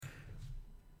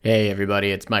Hey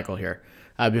everybody, it's Michael here.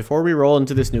 Before we roll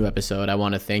into this new episode, I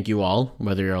want to thank you all,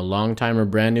 whether you're a long-time or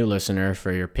brand new listener,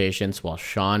 for your patience while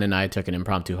Sean and I took an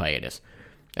impromptu hiatus.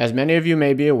 As many of you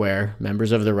may be aware,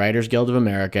 members of the Writers Guild of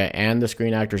America and the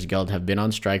Screen Actors Guild have been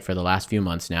on strike for the last few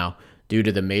months now due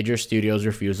to the major studios'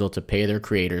 refusal to pay their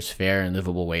creators fair and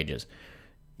livable wages.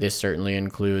 This certainly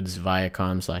includes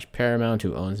Viacom/Paramount,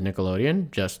 who owns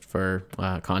Nickelodeon, just for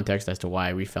context as to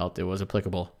why we felt it was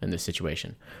applicable in this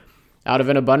situation. Out of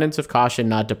an abundance of caution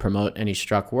not to promote any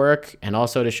struck work, and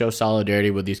also to show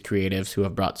solidarity with these creatives who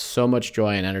have brought so much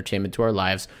joy and entertainment to our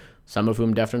lives, some of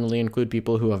whom definitely include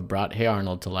people who have brought Hey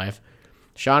Arnold to life,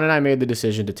 Sean and I made the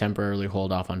decision to temporarily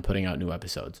hold off on putting out new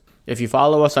episodes. If you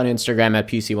follow us on Instagram at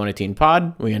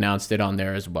PC118pod, we announced it on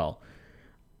there as well.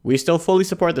 We still fully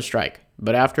support the strike,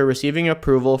 but after receiving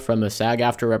approval from a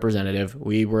SAG-AFTRA representative,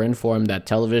 we were informed that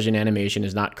television animation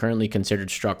is not currently considered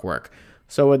struck work.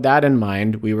 So with that in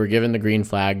mind, we were given the green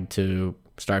flag to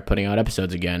start putting out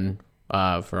episodes again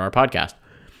for our podcast.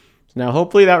 Now,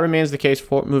 hopefully that remains the case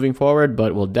moving forward,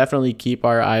 but we'll definitely keep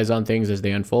our eyes on things as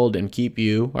they unfold and keep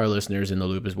you, our listeners, in the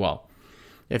loop as well.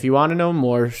 If you want to know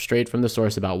more straight from the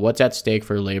source about what's at stake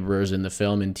for laborers in the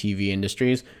film and TV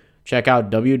industries, check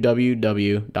out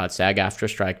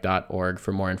www.sagaftrastrike.org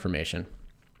for more information.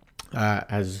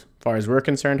 As far as we're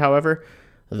concerned, however,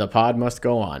 the pod must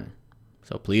go on.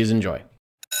 So please enjoy.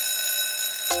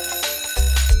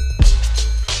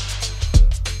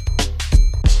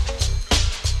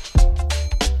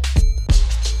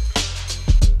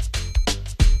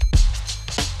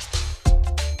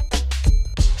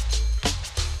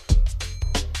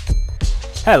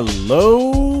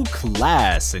 Hello,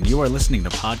 class, and you are listening to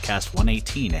Podcast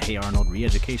 118, a Hey Arnold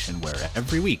re-education, where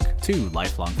every week, two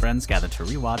lifelong friends gather to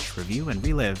rewatch, review, and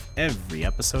relive every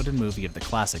episode and movie of the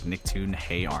classic Nicktoon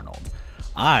Hey Arnold.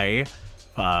 I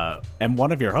am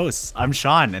one of your hosts. I'm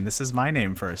Sean, and this is my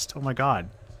name first. Oh my god.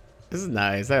 This is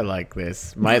nice. I like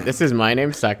this. This is my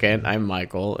name second. I'm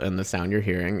Michael, and the sound you're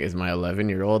hearing is my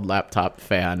 11-year-old laptop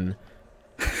fan.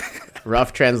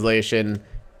 Rough translation,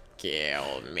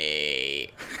 kill me.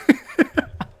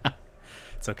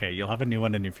 It's okay. You'll have a new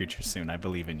one in your future soon. I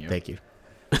believe in you. Thank you.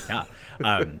 Yeah.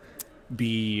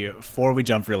 Before we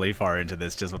jump really far into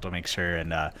this, just want to make sure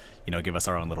and give us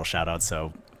our own little shout out.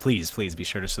 So please be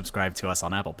sure to subscribe to us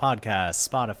on Apple Podcasts,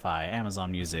 Spotify,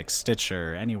 Amazon Music,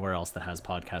 Stitcher, anywhere else that has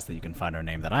podcasts that you can find our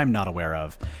name that I'm not aware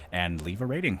of, and leave a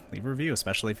rating, leave a review,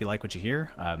 especially if you like what you hear,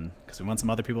 because we want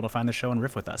some other people to find the show and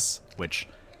riff with us, which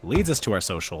leads us to our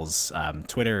socials,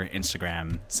 Twitter,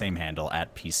 Instagram, same handle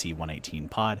at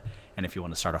PC118pod. And if you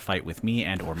want to start a fight with me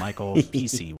and or Michael,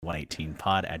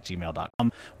 PC118pod at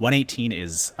gmail.com. 118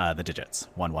 is the digits,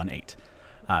 118.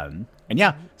 And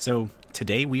yeah, so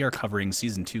today we are covering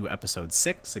Season 2, Episode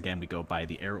 6. Again, we go by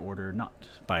the air order, not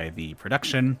by the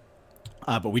production.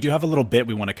 But we do have a little bit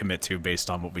we want to commit to based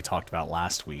on what we talked about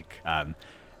last week. And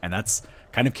that's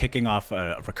kind of kicking off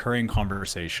a recurring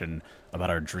conversation about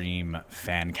our dream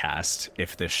fan cast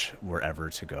if this were ever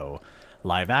to go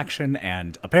live action,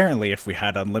 and apparently if we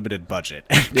had unlimited budget,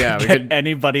 yeah, we could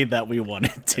anybody that we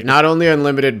wanted to. Not only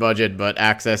unlimited budget, but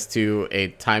access to a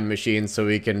time machine so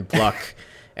we can pluck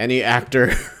any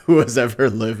actor who has ever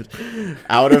lived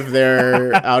out of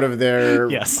their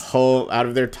yes. out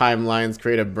of their timelines,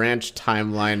 create a branch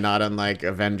timeline, not unlike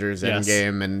Avengers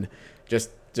Endgame, and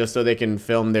just so they can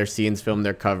film their scenes, film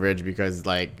their coverage, because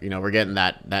we're getting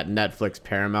that Netflix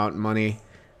Paramount money.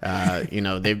 I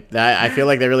feel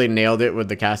like they really nailed it with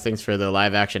the castings for the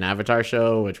live action Avatar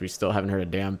show, which we still haven't heard a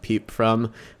damn peep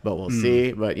from, but we'll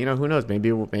see. But who knows?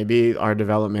 Maybe our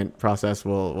development process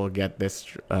will get this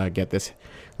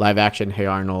live action Hey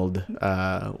Arnold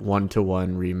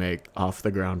 1-to-1 remake off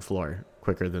the ground floor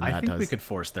quicker than that does. I think we could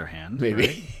force their hand.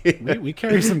 Maybe right? we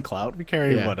carry some clout. We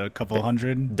carry a couple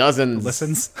hundred dozens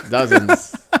listens,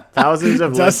 thousands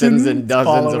of listens and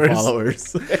dozens of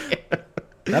followers.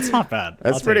 That's not bad.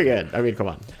 That's pretty good. I mean, come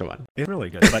on. It's really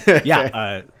good. But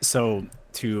yeah, so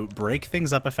to break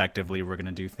things up effectively, we're going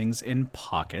to do things in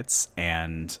pockets.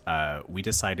 And we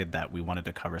decided that we wanted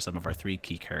to cover some of our three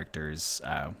key characters.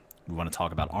 We want to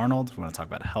talk about Arnold. We want to talk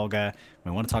about Helga.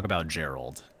 We want to talk about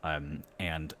Gerald.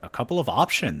 And a couple of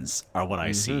options are what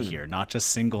I see here, not just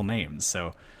single names.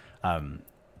 So,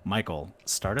 Michael,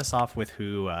 start us off with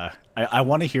who. I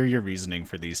want to hear your reasoning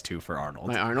for these two for Arnold.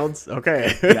 My Arnolds?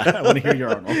 Okay. Yeah, I want to hear your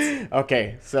Arnolds.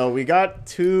 Okay, so we got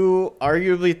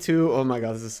arguably two. Oh my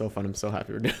god, this is so fun. I'm so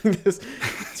happy we're doing this.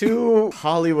 Two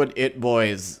Hollywood it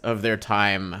boys of their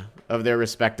time, of their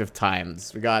respective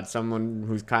times. We got someone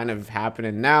who's kind of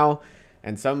happening now,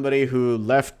 and somebody who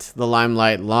left the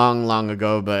limelight long, long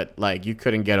ago, but you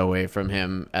couldn't get away from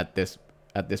him at this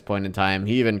at this point in time.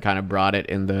 He even kind of brought it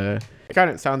in the. It kind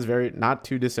of sounds very not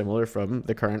too dissimilar from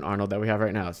the current Arnold that we have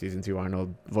right now, season 2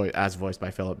 Arnold, as voiced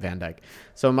by Philip Van Dyke.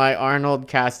 So my Arnold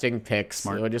casting picks.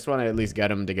 So I just want to at least get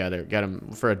them together, get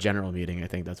them for a general meeting. I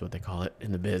think that's what they call it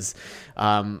in the biz.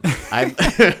 I'd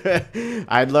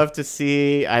love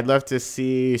to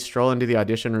see stroll into the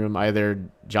audition room either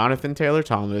Jonathan Taylor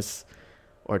Thomas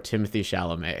or Timothy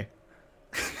Chalamet.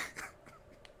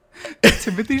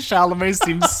 Timothy Chalamet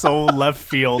seems so left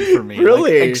field for me.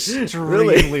 Really? Like,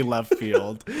 extremely left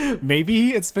field.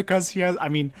 Maybe it's because he has, I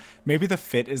mean, maybe the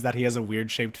fit is that he has a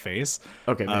weird shaped face.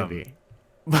 Okay, maybe.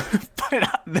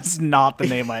 But that's not the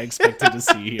name I expected to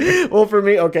see here. Well, for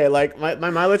me, okay, like my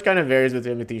mileage kind of varies with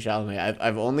Timothy Chalamet.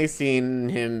 I've only seen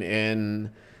him in,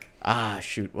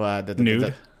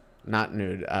 Nude? Not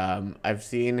Nude. I've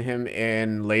seen him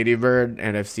in Lady Bird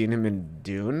and I've seen him in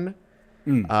Dune.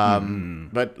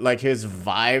 But like his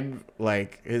vibe,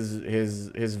 like his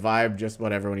vibe, just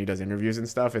whatever when he does interviews and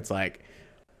stuff, it's like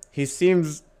he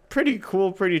seems pretty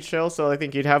cool, pretty chill. So I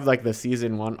think he'd have like the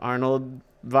season 1 Arnold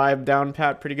vibe down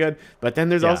pat pretty good. But then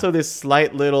there's also this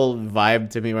slight little vibe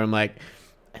to me where I'm like,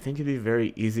 I think it'd be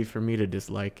very easy for me to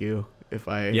dislike you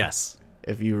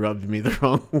if you rubbed me the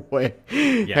wrong way.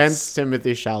 Yes. Hence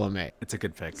Timothy Chalamet. It's a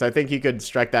good pick. So I think he could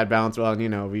strike that balance well, and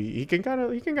he can kind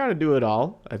of do it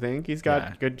all. I think he's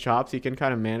got good chops. He can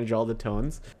kind of manage all the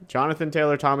tones. Jonathan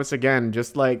Taylor Thomas again,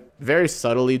 just like very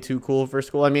subtly too cool for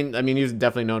school. I mean he's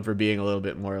definitely known for being a little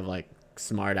bit more of like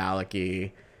smart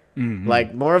alecky.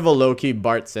 Like more of a low-key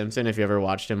Bart Simpson if you ever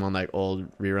watched him on like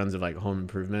old reruns of like Home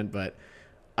Improvement, but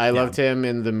I loved him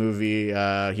in the movie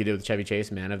he did with Chevy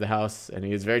Chase, Man of the House, and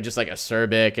he was very just like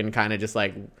acerbic and kind of just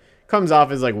like comes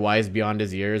off as like wise beyond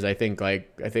his years. I think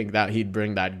that he'd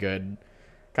bring that good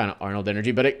kind of Arnold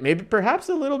energy, but it maybe perhaps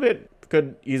a little bit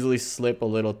could easily slip a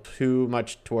little too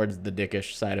much towards the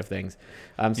dickish side of things.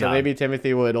 Maybe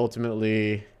Timothy would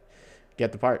ultimately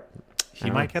get the part.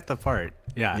 He might get the part.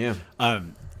 Yeah.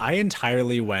 I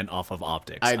entirely went off of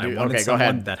optics. I do. wanted Okay, go someone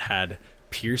ahead. that had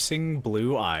piercing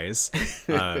blue eyes,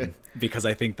 because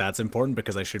I think that's important,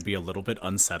 because I should be a little bit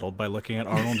unsettled by looking at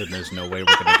Arnold, and there's no way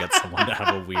we're going to get someone to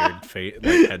have a weird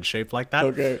head shape like that.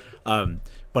 Okay.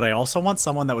 But I also want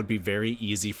someone that would be very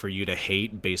easy for you to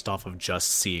hate based off of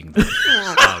just seeing them.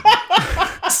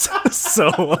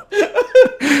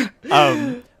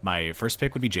 My first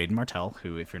pick would be Jaden Martell,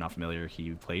 who, if you're not familiar,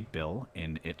 he played Bill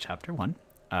in It Chapter 1.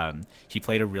 He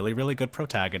played a really, really good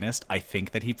protagonist. I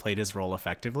think that he played his role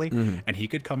effectively, and he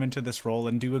could come into this role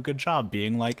and do a good job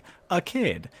being like a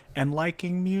kid and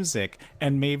liking music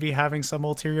and maybe having some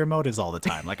ulterior motives all the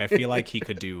time. Like, I feel like he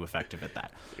could do effective at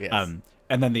that. Yes.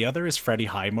 And then the other is Freddie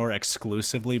Highmore,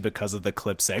 exclusively because of the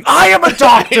clip saying, "I am a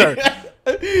doctor!"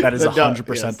 That is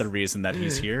 100% the reason that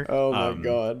he's here. Oh my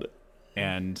God.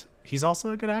 And he's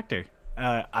also a good actor.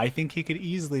 I think he could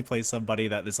easily play somebody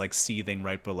that is like seething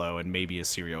right below and maybe a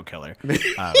serial killer.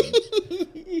 I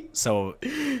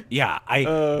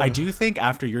do think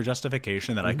after your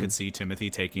justification that I could see Timothy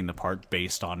taking the part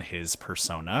based on his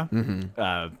persona,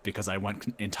 because I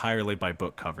went entirely by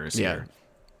book covers here.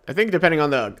 I think depending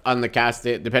on the cast,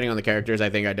 depending on the characters, I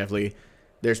think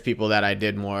there's people that I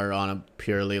did more on a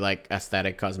purely like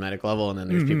aesthetic cosmetic level, and then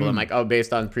there's people I'm like,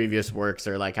 based on previous works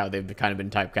or like how they've kind of been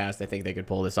typecast, I think they could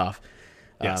pull this off.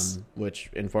 Which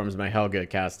informs my Helga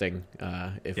casting.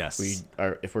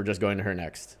 If we're just going to her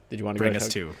next. Did you want to bring go us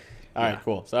to? to? All right,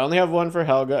 cool. So I only have one for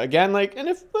Helga again. Like, and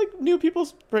if like new people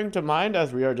spring to mind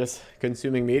as we are just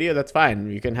consuming media, that's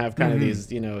fine. You can have kind of these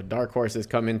dark horses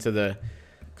come into the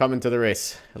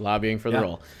race, lobbying for the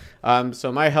role.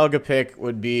 So my Helga pick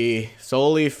would be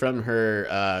solely from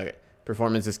her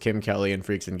performance as Kim Kelly in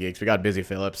Freaks and Geeks. We got Busy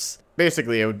Phillips.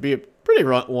 Basically, it would be a pretty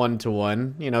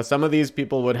one-to-one. Some of these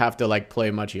people would have to like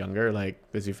play much younger,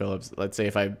 like Busy Phillips. Let's say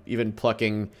if I even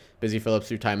plucking Busy Phillips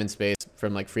through time and space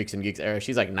from like Freaks and Geeks era,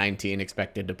 she's like 19,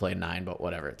 expected to play 9, but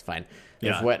whatever, it's fine.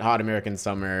 Yeah. If Wet Hot American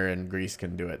Summer and Grease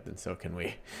can do it, then so can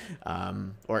we.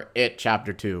 Or It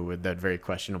Chapter 2 with that very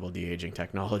questionable de-aging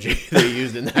technology they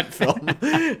used in that film.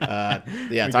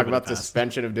 Talk about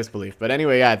suspension of disbelief. But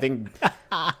anyway, I think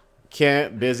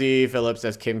Busy Phillips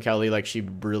as Kim Kelly, like she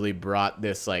really brought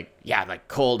this like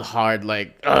cold hard,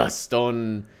 like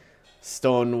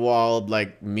stone-walled,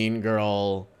 like mean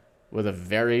girl with a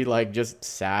very like just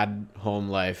sad home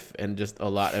life and just a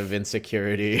lot of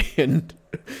insecurity and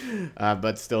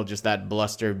but still just that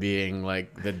bluster being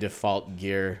like the default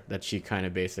gear that she kind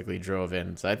of basically drove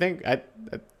in. So I think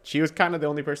she was kind of the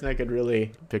only person I could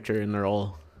really picture in the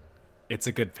role. It's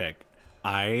a good pick.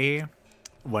 I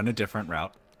went a different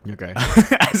route. Okay.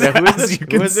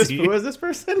 Who is this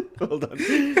person? Hold on.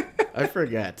 I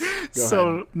forget. Go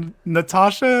So ahead.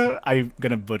 Natasha, I'm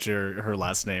gonna butcher her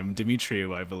last name,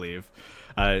 Dimitriou, I believe.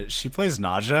 She plays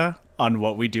Naja on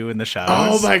What We Do in the Oh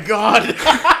Shadows, my god.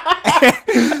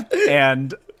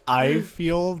 and I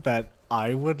feel that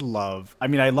I would love. I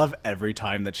mean, I love every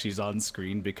time that she's on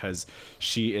screen because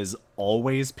she is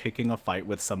always picking a fight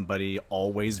with somebody,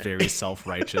 always very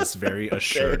self-righteous, very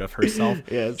assured Okay. of herself.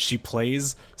 Yes. She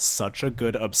plays such a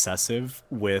good obsessive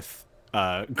with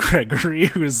Gregory,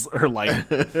 who's her like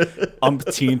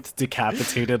umpteenth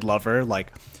decapitated lover.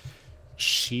 Like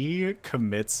she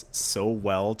commits so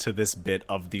well to this bit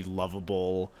of the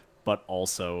lovable but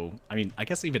also, I mean, I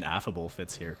guess even affable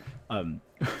fits here.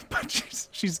 But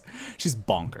she's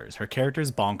bonkers. Her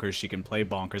character's bonkers. She can play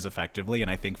bonkers effectively, and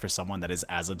I think for someone that is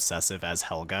as obsessive as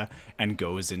Helga and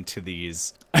goes into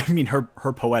these, I mean, her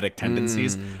poetic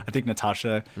tendencies, I think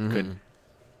Natasha could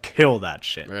kill that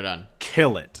shit. Right on.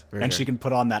 Kill it. For And sure. she can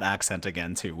put on that accent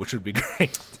again too, which would be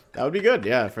great. That would be good,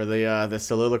 yeah, for the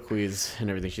soliloquies and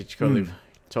everything. She'd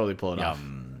totally pull it off.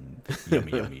 Yum,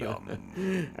 yum,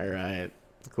 yum. All right.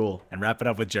 Cool. And wrap it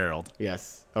up with Gerald.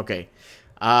 Yes. Okay.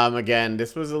 Again,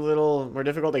 this was a little more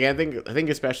difficult. Again, I think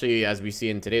especially as we see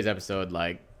in today's episode,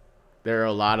 like there are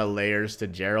a lot of layers to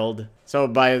Gerald. So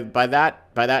by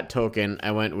that token,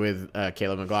 I went with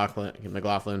Caleb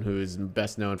McLaughlin, who's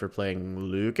best known for playing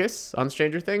Lucas on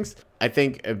Stranger Things. I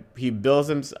think he bills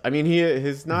him. I mean,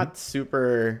 he's not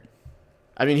super.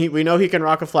 I mean, we know he can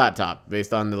rock a flat top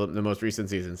based on the most recent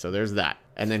season, so there's that.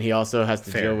 And then he also has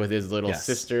to Fair. deal with his little Yes.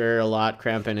 sister a lot,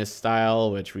 cramping his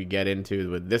style, which we get into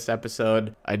with this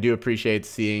episode. I do appreciate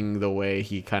seeing the way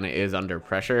he kind of is under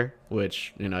pressure,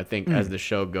 which, I think as the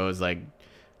show goes, like,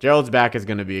 Gerald's back is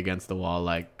going to be against the wall,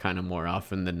 like, kind of more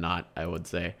often than not, I would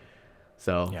say.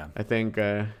 So Yeah. I think,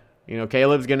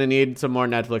 Caleb's going to need some more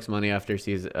Netflix money after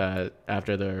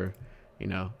the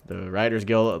Writers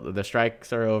Guild, the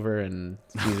strikes are over, and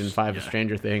season 5 of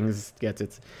Stranger Things gets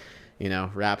its,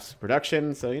 wraps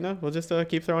production. So, we'll just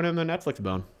keep throwing him the Netflix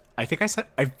bone. I think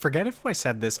I forget if I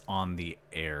said this on the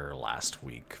air last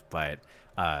week, but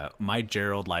my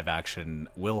Gerald live action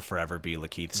will forever be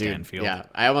Lakeith Stanfield. Yeah,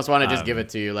 I almost want to just give it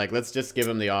to you. Like, let's just give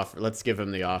him the offer. Let's give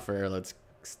him the offer. Let's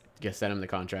just send him the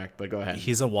contract. But go ahead.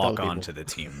 He's a Tell the walk on people. to the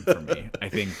team for me. I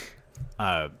think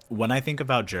when I think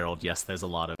about Gerald, yes, there's a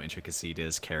lot of intricacy to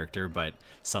his character, but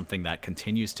something that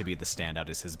continues to be the standout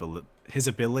is his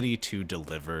ability to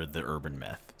deliver the urban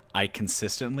myth. I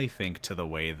consistently think to the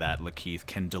way that Lakeith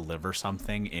can deliver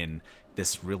something in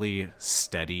this really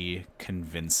steady,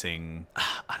 convincing.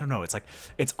 I don't know.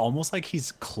 It's almost like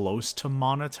he's close to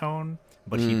monotone,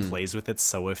 but he plays with it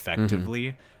so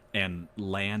effectively and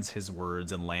lands his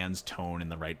words and lands tone in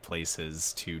the right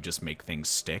places to just make things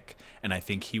stick. And I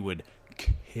think he would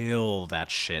kill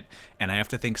that shit. And I have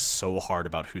to think so hard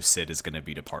about who Sid is going to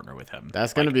be to partner with him.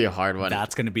 That's going to be a hard one.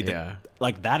 That's going to be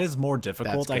that is more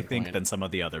difficult, That's a I good think, point. than some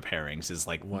of the other pairings. Is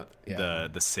like Yeah.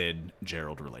 the Sid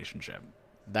Gerald relationship.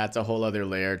 That's a whole other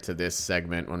layer to this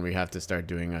segment when we have to start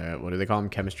doing what do they call them,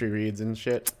 chemistry reads and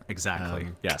shit. Exactly.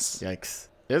 Yes. Yikes!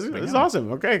 This is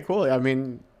awesome. Okay, cool. I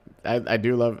mean, I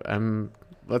do love.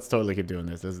 Let's totally keep doing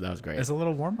this. That was great. It's a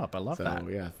little warm up. I love So that.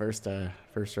 yeah,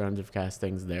 first round of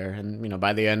castings there, and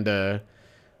by the end of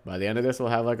this, we'll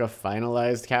have like a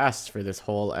finalized cast for this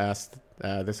whole ass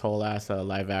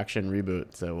live action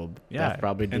reboot. So we'll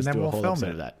probably and just then do a we'll whole film episode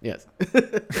it. of that. Yes.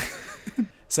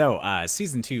 So,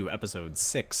 season 2, episode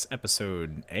 6,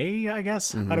 episode A, I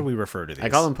guess. How do we refer to these? I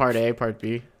call them part A, part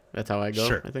B. That's how I go.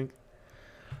 Sure. I think.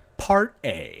 Part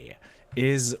A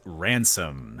is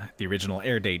Ransom, the original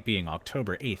air date being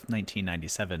October 8th,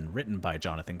 1997, written by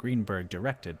Jonathan Greenberg,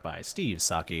 directed by Steve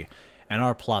Saki, and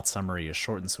our plot summary is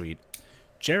short and sweet.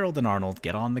 Gerald and Arnold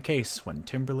get on the case when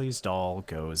Timberly's doll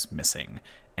goes missing,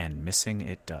 and missing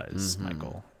it does,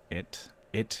 Michael. It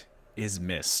is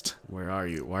missed. Where are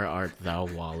you? Where art thou,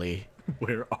 Wally?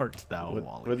 Where art thou,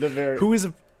 Wally? With the very Who is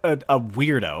a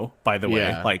weirdo, by the way.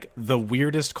 Yeah. Like, the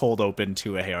weirdest cold open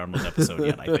to a Hey Arnold episode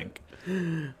yet, I think.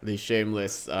 the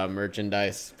shameless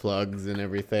merchandise plugs and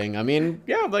everything. I mean,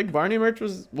 yeah, like Barney merch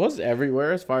was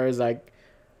everywhere as far as like.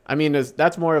 I mean,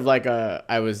 that's more of like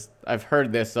I've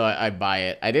heard this, so I buy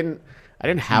it. I didn't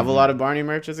have a lot of Barney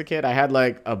merch as a kid. I had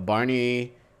like a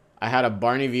Barney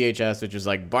VHS, which was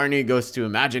like Barney Goes to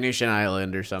Imagination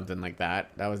Island or something like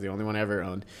that. That was the only one I ever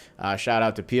owned. Shout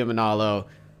out to Pia Manalo,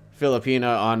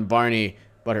 Filipina on Barney,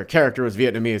 but her character was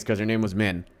Vietnamese because her name was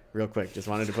Min. Real quick, just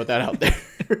wanted to put that out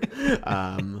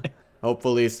there.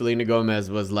 Hopefully Selena Gomez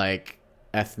was like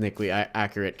ethnically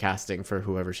accurate casting for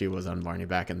whoever she was on Barney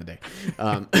back in the day.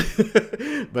 But then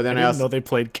I didn't know also they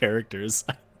played characters.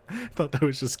 I thought that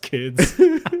was just kids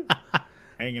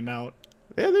hanging out.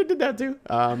 Yeah, they did that too.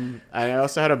 I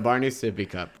also had a Barney sippy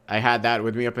cup. I had that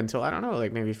with me up until, I don't know,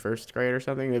 like maybe first grade or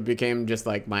something. It became just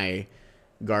like my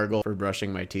gargle for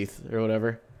brushing my teeth or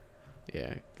whatever.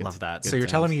 Yeah. Love that. good So you're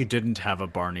telling times. me you didn't have a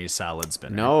Barney salad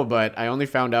spinner? No, but I only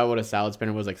found out what a salad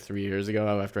spinner was like 3 years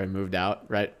ago after I moved out,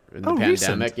 right? In the pandemic.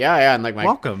 Recent. Yeah, and like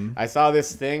Welcome. I saw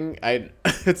this thing. It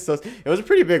was a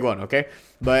pretty big one, okay?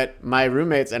 But my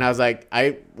roommates and I was like,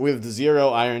 with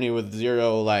zero irony, with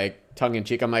zero like tongue in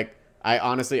cheek, I'm like, I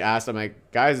honestly asked, I'm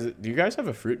like, guys, do you guys have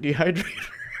a fruit dehydrator?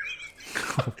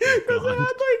 Oh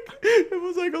It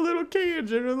was like a little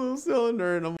cage and a little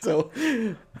cylinder,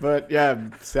 and but yeah,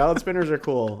 salad spinners are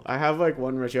cool. I have like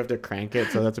one where you have to crank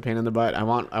it, so that's a pain in the butt. I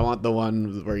want the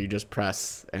one where you just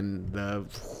press and the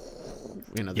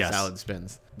salad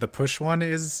spins. The push one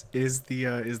is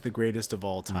the greatest of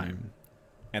all time,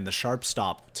 and the sharp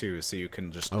stop too, so you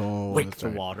can just wick the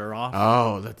water off.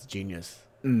 Oh, that's genius.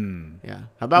 Yeah.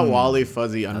 How about Wally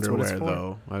fuzzy That's what it's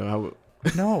underwear for. though?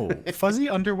 No, fuzzy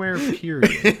underwear,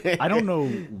 period. I don't know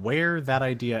where that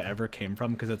idea ever came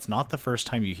from, because it's not the first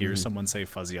time you hear someone say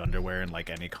fuzzy underwear in like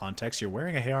any context. You're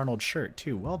wearing a Hey Arnold shirt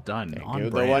too. Well done. On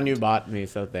The brand. one you bought me,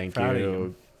 so thank Proud of you.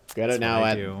 you. Get That's it now what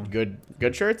I at do.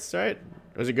 good shirts, right?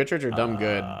 Was it good shirts or dumb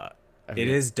good? It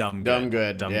is dumb good. Dumb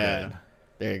good. Dumb yeah. good.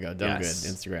 There you go. Dumb Yes.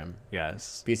 good. Instagram.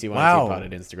 Yes. PC1 Wow. Pod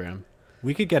at Instagram.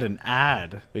 We could get an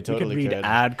ad. We totally could read could.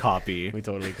 ad copy. We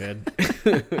totally could.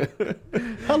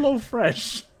 Hello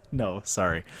Fresh. No,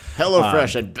 sorry.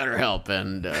 HelloFresh and BetterHelp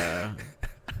and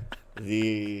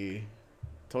the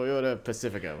Toyota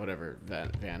Pacifica, whatever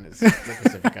that van is. The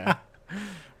Pacifica.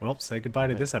 Well, say goodbye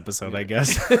to this episode, I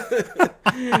guess.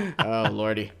 Oh,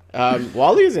 lordy.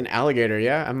 Wally is an alligator,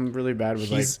 yeah? I'm really bad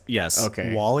with Yes.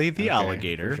 Okay. Wally the Okay,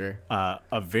 alligator. for sure.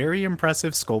 A very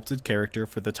impressive sculpted character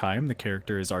for the time. The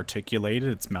character is articulated.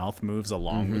 Its mouth moves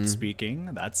along with speaking.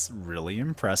 That's really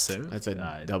impressive. That's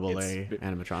a double A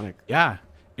animatronic. Yeah.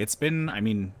 It's been, I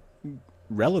mean,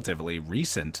 relatively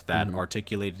recent that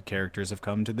articulated characters have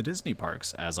come to the Disney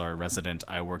parks. As our resident,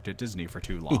 I worked at Disney for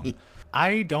too long.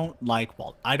 I don't like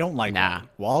Wally. Nah. Wally.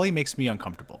 Wally makes me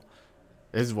uncomfortable.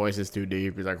 His voice is too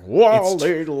deep. He's like,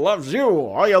 Wally loves you,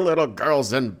 all you little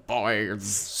girls and boys.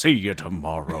 See you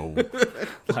tomorrow.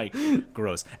 Like,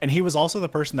 gross. And he was also the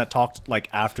person that talked like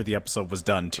after the episode was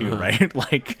done too, right?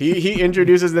 Like He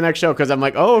introduces the next show because I'm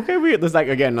like, oh, okay, this like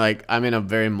again, like I'm in a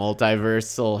very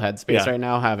multiversal headspace right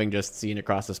now, having just seen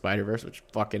Across the Spider-Verse, which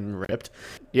fucking ripped.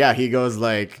 Yeah, he goes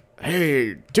like,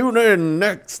 hey, tune in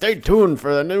next, stay tuned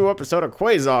for the new episode of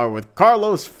Quasar with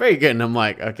Carlos Fagan. I'm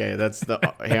like, okay, that's the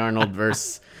Hey Arnold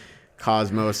verse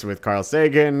Cosmos with Carl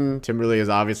Sagan. Timberly is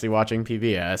obviously watching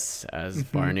PBS as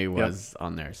Barney was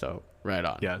on there, so right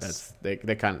on. Yes. They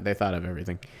thought of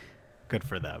everything. good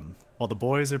for them. While the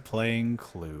boys are playing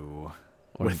Clue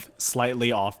with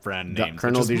slightly off-brand names.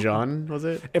 Colonel Dijon, was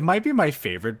it? It might be my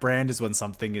favorite brand is when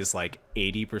something is like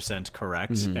 80%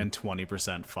 correct and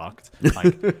 20% fucked.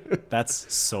 Like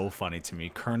that's so funny to me.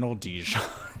 Colonel Dijon.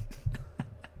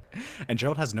 And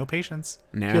Gerald has no patience.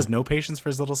 No. He has no patience for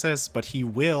his little sis, but he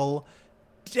will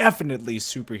definitely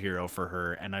superhero for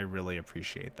her, and I really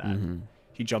appreciate that.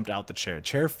 He jumped out the chair.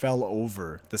 Chair fell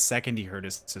over the second he heard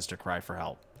his sister cry for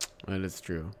help. That is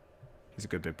true. He's a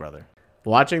good big brother.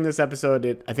 Watching this episode,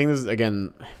 I think this is,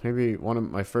 again, maybe one of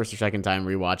my first or second time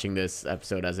rewatching this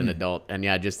episode as an adult. And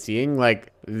yeah, just seeing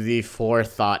like the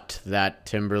forethought that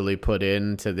Timberly put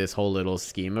into this whole little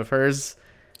scheme of hers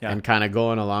and kind of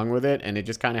going along with it. And it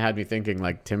just kind of had me thinking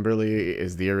like Timberly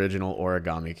is the original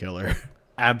origami killer.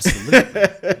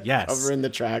 Absolutely. Yes. Covering the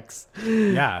tracks.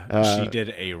 Yeah. She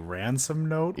did a ransom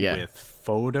note with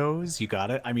photos. You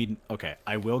got it. I mean, okay,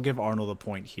 I will give Arnold a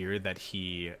point here that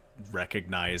he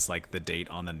recognized like the date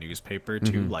on the newspaper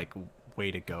too. Like,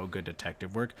 way to go, good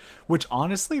detective work. Which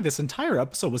honestly, this entire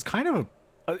episode was kind of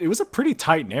it was a pretty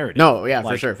tight narrative. No, yeah,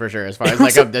 like, for sure. As far as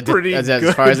like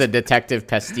as far as a detective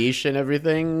pastiche and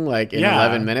everything, like in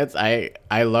 11 minutes, I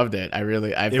loved it.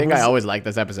 I think I always liked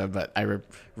this episode, but I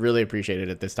really appreciated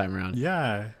it this time around.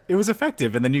 Yeah, it was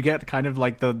effective, and then you get kind of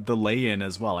like the lay-in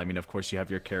as well. I mean, of course, you have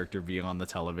your character being on the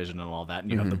television and all that,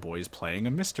 and you have the boys playing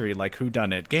a mystery like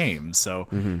whodunit game. So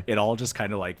it all just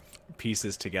kind of like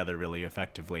pieces together really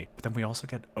effectively. But then we also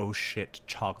get oh shit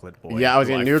chocolate boy. Yeah, I was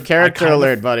a new character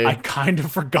alert, buddy. I kind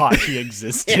of forgot he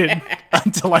existed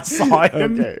until I saw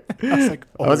him. Okay. I was like,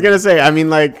 I was gonna say, I mean,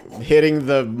 like hitting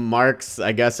the marks,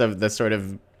 I guess, of the sort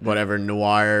of whatever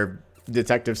noir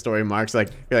detective story marks. Like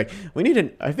you're like, we need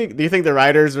an. I think. Do you think the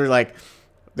writers were like,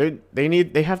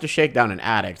 they have to shake down an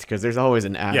addict because there's always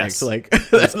an addict. Yes. Like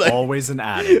there's always an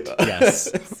addict.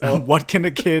 Yes. What can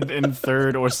a kid in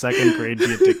 3rd or 2nd grade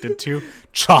be addicted to?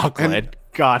 Chocolate.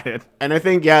 Got it. And I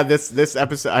think, yeah, this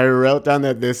episode, I wrote down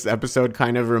that this episode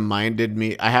kind of reminded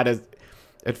me,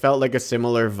 it felt like a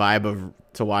similar vibe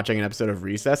to watching an episode of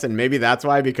Recess. And maybe that's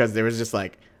why, because there was just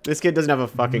like, this kid doesn't have a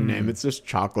fucking name. It's just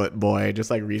Chocolate Boy.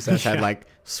 Just like Recess had like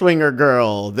Swinger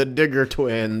Girl, the Digger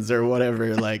Twins, or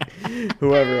whatever, like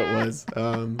whoever it was.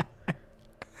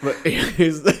 But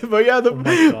yeah,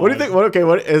 what do you think?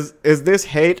 What is this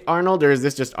hate Arnold, or is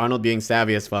this just Arnold being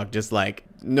savvy as fuck? Just like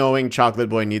knowing Chocolate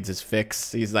Boy needs his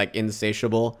fix. He's like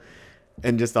insatiable,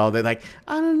 and just all that. Like,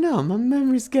 I don't know, my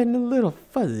memory's getting a little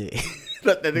fuzzy.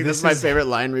 I think that's my favorite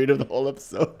line read of the whole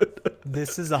episode.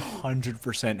 This is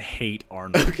 100% hate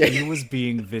Arnold. Okay. He was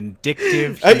being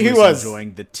vindictive. He was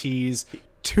enjoying the tease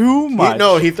too much.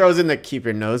 He throws in the keep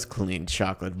your nose clean,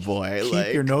 Chocolate Boy.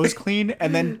 Keep your nose clean,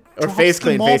 and then or face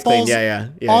clean. Yeah.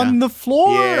 On the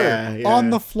floor. Yeah. On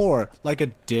the floor. Like a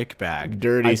dick bag.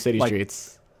 Dirty city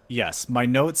streets. Yes. My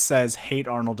note says hate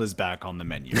Arnold is back on the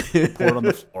menu. Pour it on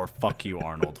the floor. Fuck you,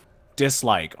 Arnold.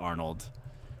 Dislike Arnold.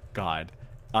 God.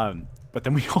 But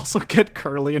then we also get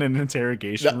Curly in an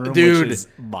interrogation room, dude, which is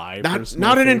my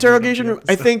not an interrogation room.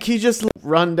 I think he just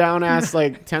run down ass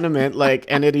like tenement, like,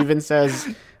 and it even says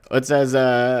like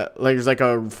there's like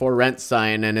a for rent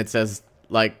sign, and it says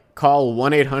like call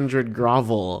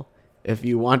 1-800-GROVEL if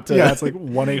you want to. Yeah, it's like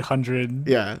 1-800.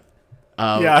 Yeah.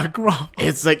 Grovel.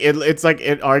 It's like it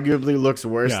arguably looks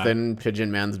worse than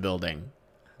Pigeon Man's building,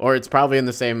 or it's probably in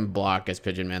the same block as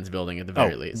Pigeon Man's building at the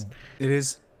very least. It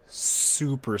is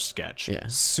super sketch. Yeah.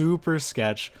 Super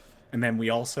sketch. And then we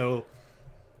also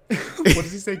what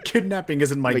does he say? Kidnapping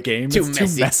isn't my game. Too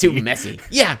messy.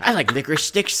 Yeah, I like licorice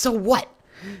sticks, so what?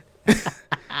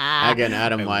 Again,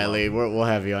 Adam Wiley, we'll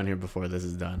have you on here before this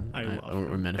is done.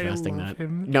 We're manifesting that.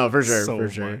 No, for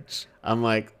sure. Much. I'm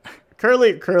like,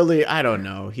 Curly, I don't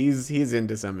know. He's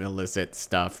into some illicit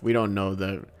stuff. We don't know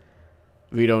the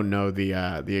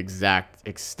exact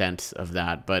extent of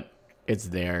that, but it's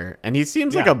there, and he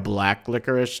seems like a black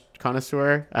licorice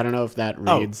connoisseur. I don't know if that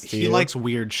reads to you. He likes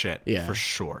weird shit. Yeah, for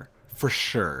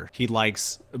sure. He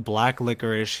likes black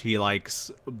licorice. He likes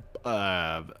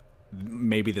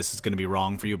maybe this is gonna be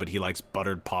wrong for you, but he likes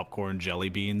buttered popcorn jelly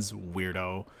beans.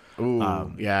 Weirdo.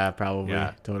 Ooh, yeah, probably.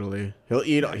 Yeah, totally. He'll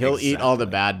eat all the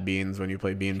bad beans when you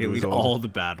play Bean Boozled. He'll eat all the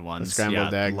bad ones. The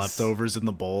scrambled eggs, leftovers in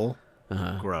the bowl.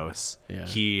 Gross. Yeah.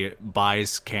 He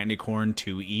buys candy corn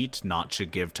to eat, not to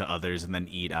give to others and then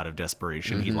eat out of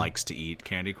desperation. He likes to eat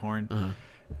candy corn.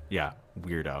 Yeah,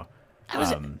 weirdo. I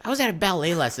was at a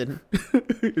ballet lesson.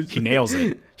 He nails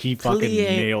it. He fucking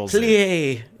nails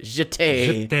it.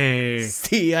 Jeté.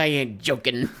 See, I ain't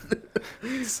joking.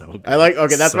 So good. I like.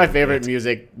 Okay, that's my favorite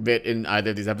music bit in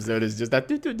either of these episodes. Is just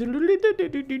that.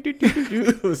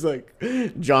 It was like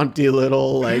jaunty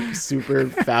little, like super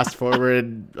fast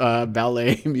forward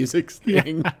ballet music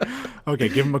thing. Yeah. Okay,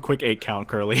 give him a quick 8 count,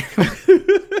 Curly.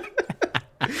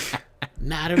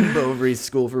 Madame Bovary's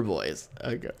School for Boys.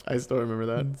 I still remember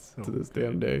that to this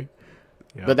damn day.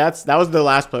 Yep. But that was the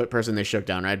last person they shook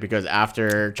down, right? Because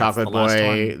after Chocolate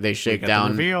Boy, they shake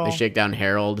down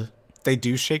Harold. They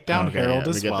do shake down Harold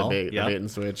as well. The bait and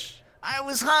switch. I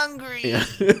was hungry. Yeah.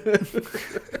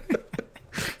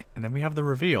 And then we have the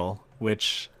reveal,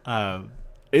 which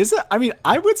is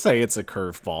I would say it's a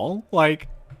curveball. Like,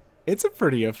 it's a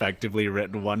pretty effectively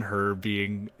written one. Her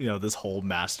being, this whole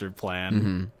master plan.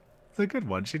 Mm-hmm. It's a good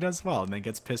one. She does well, and then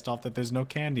gets pissed off that there's no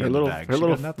candy in the bag. She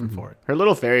got nothing for it. Her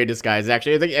little fairy disguise,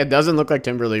 actually, I think it doesn't look like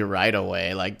Timberly right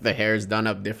away. Like, the hair's done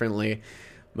up differently.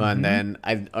 But then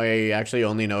I actually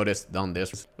only noticed on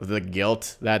this the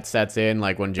guilt that sets in,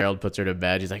 like when Gerald puts her to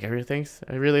bed. She's like, I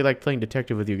really like playing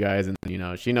detective with you guys, and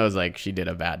she knows like she did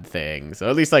a bad thing. So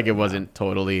at least like it wasn't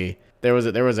totally there was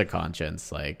a conscience.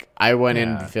 Like I went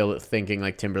in thinking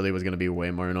like Timberly was gonna be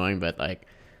way more annoying, but like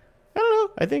I don't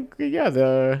know. I think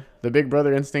the big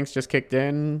brother instincts just kicked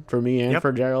in for me and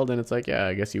for Gerald, and it's like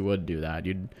I guess you would do that.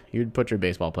 You'd put your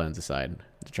baseball plans aside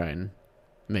to try and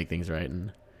make things right.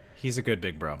 And he's a good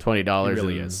big bro. $20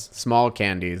 really is small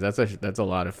candies. That's a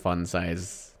lot of fun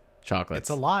size chocolates.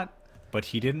 It's a lot, but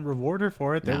he didn't reward her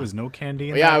for it. There was no candy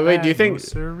in that bag. Do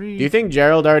you think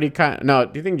Gerald already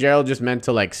do you think Gerald just meant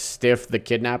to like stiff the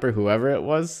kidnapper, whoever it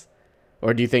was,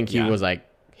 or do you think he was like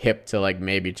hip to like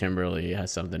maybe Timberly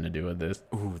has something to do with this?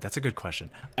 Ooh, that's a good question.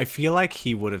 I feel like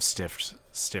he would have stiffed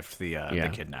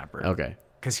the kidnapper. Okay,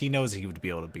 because he knows he would be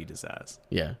able to beat his ass.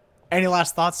 Yeah. Any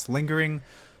last thoughts? Lingering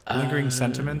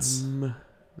sentiments?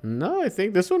 No, I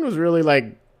think this one was really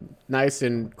like nice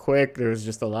and quick. There was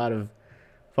just a lot of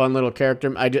fun little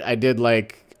character. I did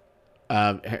like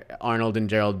Arnold and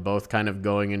Gerald both kind of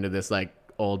going into this like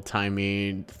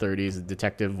old-timey 30s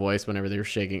detective voice whenever they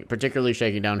were particularly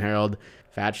shaking down Harold.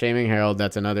 Fat shaming Harold,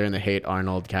 that's another in the hate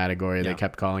Arnold category. Yeah. They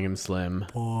kept calling him slim.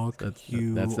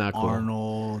 That's not cool.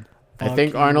 Arnold. I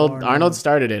think Arnold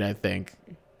started it, I think.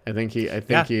 I think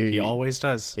He always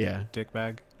does. Yeah.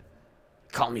 Dickbag.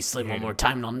 Call me slim one more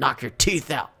time and I'll knock your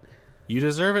teeth out. You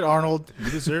deserve it, Arnold.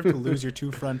 You deserve to lose your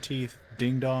 2 front teeth.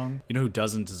 Ding dong. You know who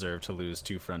doesn't deserve to lose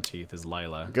 2 front teeth is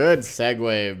Lila. Good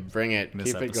segue. Bring it.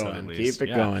 This Keep it episode, going. at least. Keep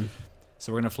it going.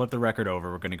 So we're going to flip the record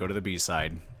over. We're going to go to the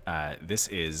B-side. This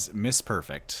is Miss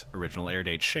Perfect. Original air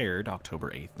date shared October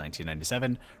 8th,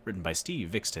 1997. Written by Steve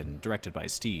Vixton. Directed by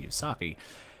Steve Saki.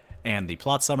 And the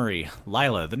plot summary.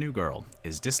 Lila, the new girl,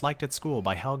 is disliked at school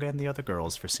by Helga and the other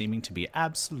girls for seeming to be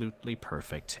absolutely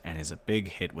perfect and is a big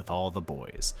hit with all the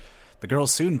boys. The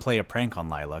girls soon play a prank on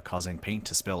Lila, causing paint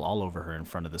to spill all over her in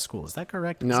front of the school. Is that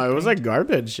correct? No, it was like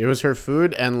garbage. It was her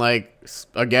food, and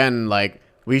again,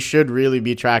 we should really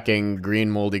be tracking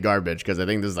green moldy garbage because I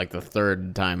think this is like the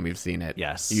 3rd time we've seen it.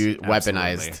 Yes,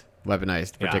 weaponized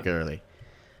particularly.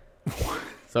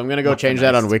 So I'm gonna go Weaponized, change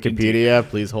that on Wikipedia. indeed.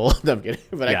 Please hold. I'm kidding,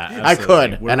 but Yeah, I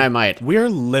could, and I might. We're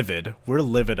livid. We're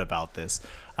livid about this.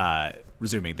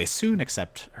 Resuming, they soon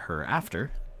accept her after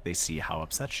they see how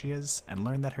upset she is and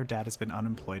learn that her dad has been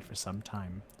unemployed for some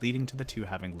time, leading to the two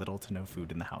having little to no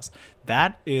food in the house.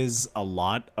 That is a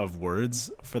lot of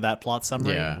words for that plot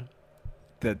summary. Yeah.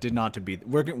 That did not to be.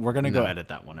 We're gonna go edit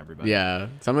that one, everybody. Yeah,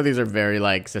 some of these are very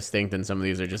succinct, and some of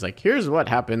these are just here's what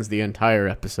happens the entire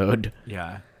episode.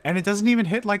 Yeah, and it doesn't even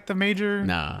hit the major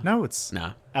notes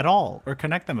at all or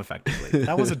connect them effectively.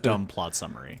 That was a dumb plot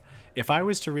summary. If I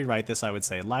was to rewrite this, I would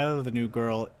say Lila, the new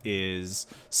girl, is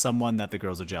someone that the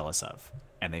girls are jealous of,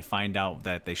 and they find out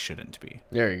that they shouldn't be.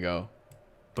 There you go.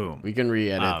 Boom. We can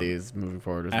re-edit these moving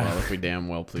forward as well if we damn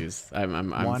well please.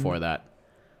 I'm for that.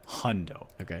 Hundo.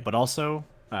 Okay. But also,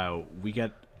 we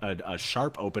get a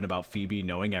sharp open about Phoebe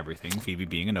knowing everything. Phoebe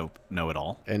being a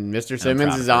know-it-all. And Mr.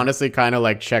 Simmons is honestly kind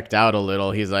of checked out a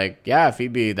little. He's like, yeah,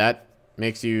 Phoebe, that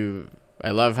makes you. I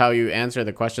love how you answer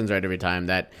the questions right every time.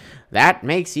 That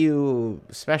makes you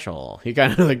special. He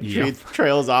kind of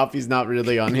trails off. He's not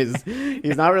really on his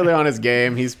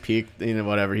game. He's peaked,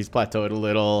 whatever. He's plateaued a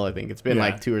little. I think it's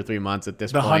been 2 or 3 months at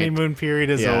this point. The honeymoon period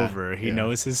is over. He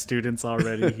knows his students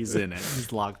already. He's in it.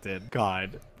 He's locked in.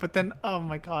 God. But then, oh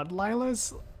my God,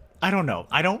 Lila's, I don't know.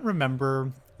 I don't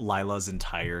remember Lila's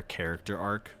entire character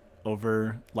arc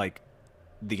over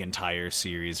the entire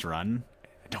series run.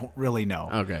 Don't really know.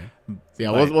 Okay.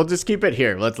 Yeah, we'll just keep it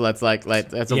here. Let's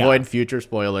avoid future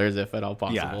spoilers if at all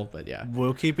possible. But yeah,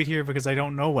 we'll keep it here because I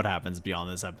don't know what happens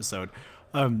beyond this episode.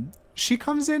 She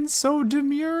comes in so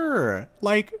demure,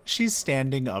 she's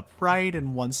standing upright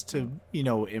and wants to,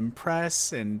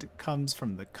 impress, and comes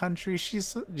from the country. She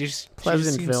seems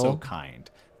so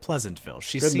kind. Pleasantville.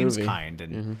 She seems kind,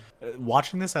 and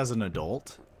watching this as an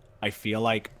adult, I feel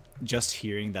like just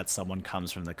hearing that someone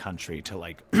comes from the country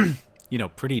to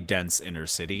pretty dense inner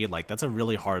city, that's a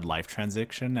really hard life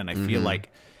transition. And I feel like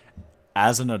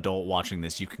as an adult watching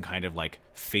this, you can kind of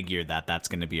figure that that's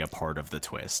going to be a part of the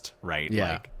twist, right?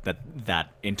 Yeah. That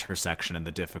intersection and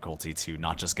the difficulty to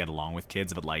not just get along with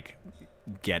kids, but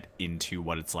get into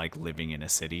what it's like living in a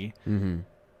city. Mm-hmm.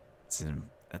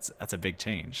 That's a big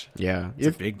change. Yeah.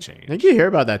 It's a big change. I think you hear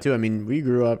about that too. I mean, we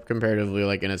grew up comparatively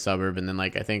in a suburb, and then I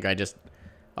think I just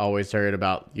always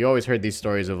heard these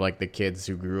stories of the kids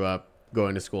who grew up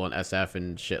going to school in SF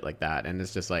and shit like that, and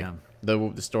it's just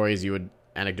the stories you would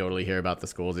anecdotally hear about the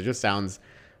schools. It just sounds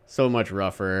so much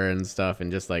rougher and stuff, and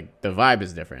just the vibe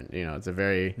is different. It's a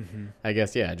very, I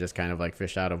guess, just kind of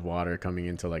fish out of water coming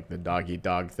into the dog eat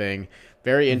dog thing.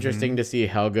 Very interesting to see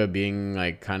Helga being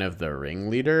kind of the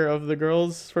ringleader of the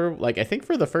girls for I think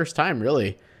for the first time,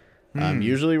 really.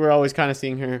 Usually we're always kind of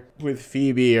seeing her with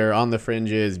Phoebe or on the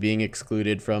fringes, being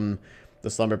excluded from the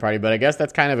slumber party, but I guess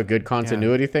that's kind of a good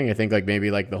continuity thing. I think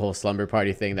maybe the whole slumber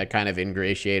party thing that kind of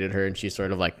ingratiated her, and she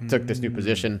sort of took this new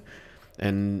position,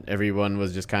 and everyone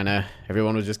was just kind of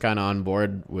on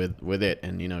board with it,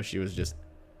 and she was just,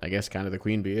 I guess, kind of the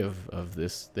queen bee of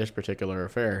this particular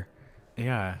affair.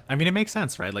 Yeah, I mean, it makes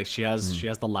sense, right? She has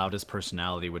the loudest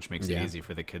personality, which makes it easy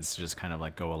for the kids to just kind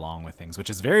of go along with things,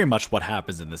 which is very much what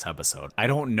happens in this episode. I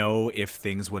don't know if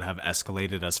things would have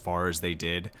escalated as far as they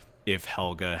did if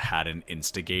Helga hadn't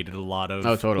instigated a lot of the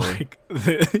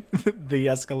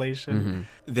escalation.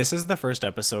 This is the first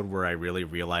episode where I really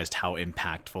realized how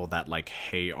impactful that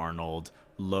Hey Arnold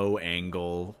low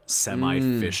angle semi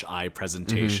fish eye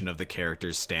presentation of the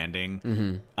characters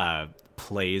standing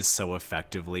plays so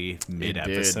effectively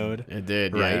mid-episode. It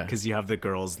did, right? yeah. Because you have the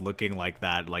girls looking like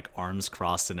that, like arms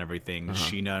crossed and everything.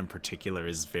 Sheena in particular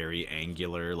is very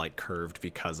angular, like curved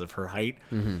because of her height.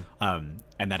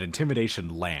 And that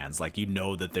intimidation lands. Like, you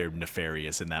know that they're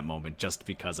nefarious in that moment just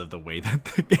because of the way that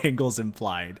the angle's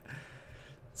implied.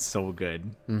 So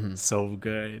good. So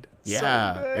good.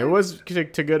 Yeah, So good. it was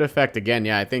to good effect. Again,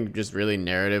 yeah, I think just really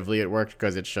narratively it worked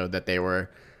because it showed that they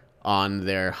were on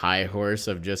their high horse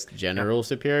of just general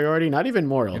superiority, not even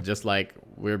moral, just like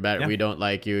we're better. We don't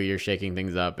like you. You're shaking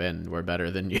things up, and we're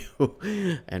better than you,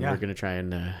 and we're gonna try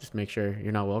and just make sure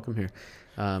you're not welcome here.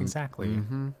 Exactly.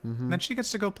 And then she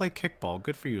gets to go play kickball.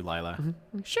 Good for you, Lila.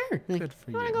 Sure, Good for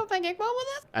wanna you. go play kickball with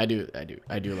us? I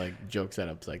do like joke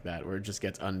setups like that where it just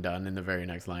gets undone in the very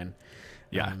next line.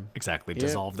 Yeah, exactly.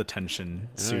 Dissolve the tension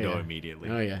pseudo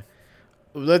immediately. Oh yeah.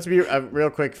 Let's be real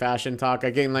quick fashion talk.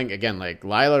 Again, like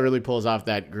Lila really pulls off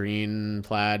that green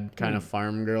plaid kind of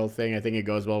farm girl thing. I think it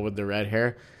goes well with the red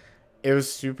hair. It was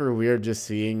super weird just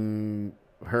seeing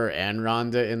her and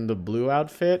Rhonda in the blue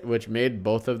outfit, which made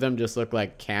both of them just look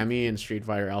like Cammy in Street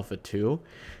Fighter Alpha 2.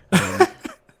 I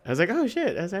was like, oh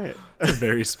shit, that's right. It's a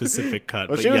very specific cut,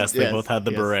 but yes, they both had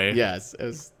the beret. Yes,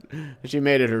 she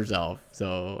made it herself.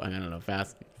 So I don't know,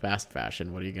 fast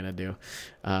fashion. What are you gonna do?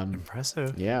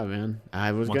 Impressive. Yeah, man.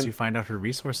 Once you find out her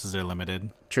resources are limited.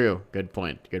 True. Good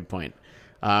point.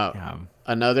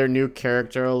 Another new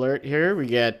character alert here. We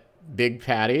get Big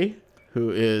Patty,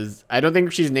 who is, I don't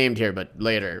think she's named here, but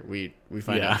later we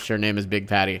find out her name is Big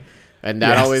Patty. And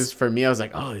that always, for me, I was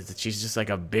like, oh, she's just like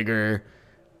a bigger,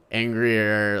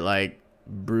 angrier, like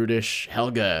brutish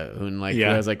Helga who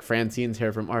has like Francine's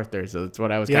hair from Arthur. So that's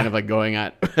what I was kind of like going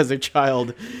at as a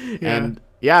child. And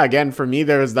again, for me,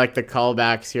 there was like the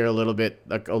callbacks here a little bit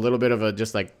of a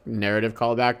just like narrative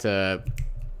callback to,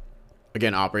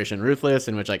 again, Operation Ruthless,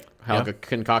 in which like Helga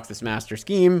concocts this master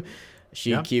scheme.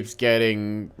 She keeps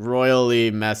getting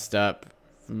royally messed up.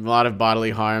 A lot of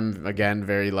bodily harm. Again,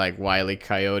 very like Wile E.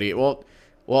 Coyote.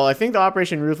 Well, I think the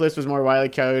Operation Ruthless was more Wile E.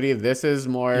 Coyote. This is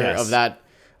more of that.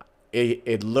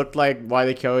 It looked like Wile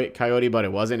E. Coyote, but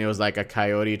it wasn't. It was like a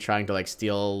coyote trying to like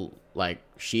steal like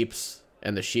sheeps,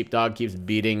 and the sheepdog keeps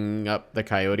beating up the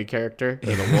coyote character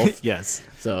or the wolf. Yes.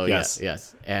 So yes.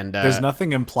 And there's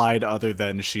nothing implied other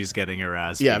than she's getting her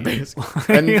ass beat. Yeah,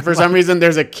 basically. And for some reason,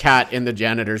 there's a cat in the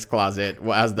janitor's closet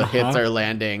as the hits are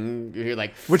landing. You're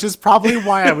like, which is probably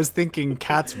why I was thinking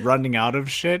cats running out of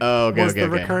shit was the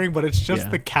recurring, but it's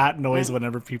just the cat noise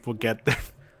whenever people get their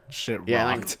shit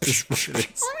rocked.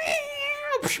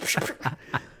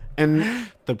 And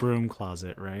the broom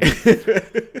closet, right?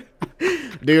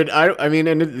 Dude, I mean,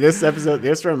 in this episode,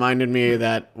 this reminded me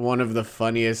that one of the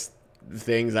funniest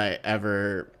things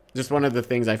one of the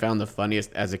things I found the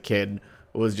funniest as a kid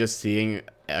was just seeing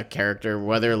a character,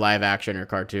 whether live action or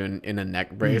cartoon, in a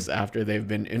neck brace after they've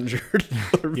been injured.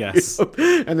 Yes.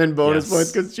 And then bonus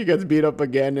points because she gets beat up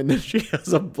again, and then she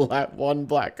has one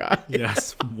black eye.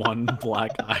 Yes, one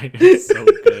black eye. It's so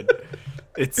good.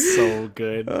 It's so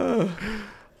good.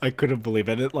 I couldn't believe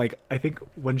it. I think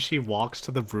when she walks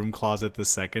to the broom closet the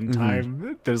second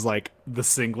time, there's like the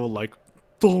single like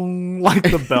dong, like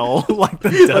the bell, like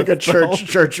the death like a bell.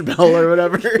 church bell or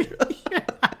whatever.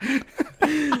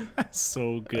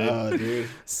 So good. Oh, dude.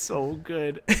 So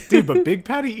good. Dude, but Big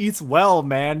Patty eats well,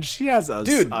 man. She has a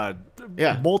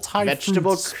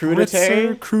multi-vegetable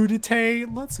crudité.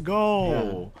 Let's go. Yeah.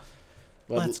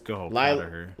 Well, let's go.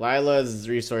 Lila's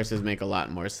resources make a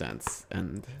lot more sense.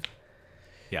 And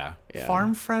yeah.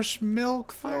 Farm fresh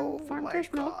milk, though. Farm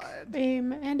fresh milk.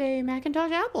 And a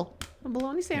Macintosh apple. A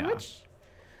bologna sandwich. Yeah.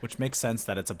 Which makes sense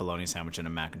that it's a bologna sandwich and a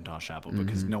Macintosh apple,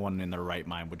 because no one in their right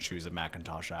mind would choose a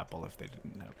Macintosh apple if they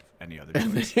didn't have any other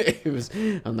choice.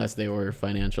 Unless they were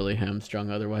financially hamstrung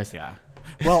otherwise. Yeah.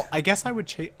 Well, I guess I would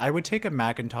take a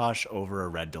Macintosh over a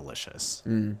Red Delicious.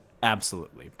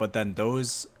 Absolutely. But then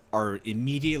those are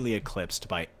immediately eclipsed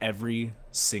by every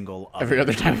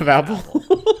other type of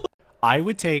apple. I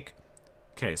would take...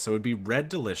 Okay, so it would be Red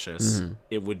Delicious.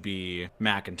 It would be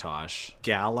Macintosh.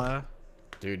 Gala...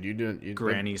 Dude, you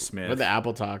Granny Smith. With the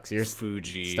Apple Talks, your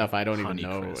Fuji stuff I don't even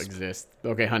know exists.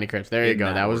 Okay, Honeycrisp. There you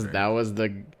go. That was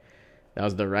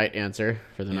the right answer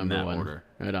for the number one. Order.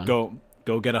 Right on.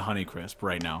 Go get a Honeycrisp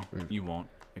right now. You won't.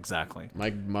 Exactly.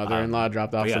 My mother-in-law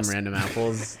dropped off some random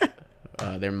apples.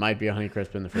 There might be a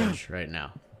Honeycrisp in the fridge right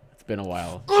now. It's been a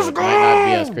while. So it might not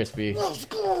be as crispy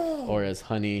or as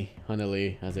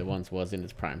honeily as it once was in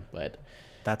its prime, but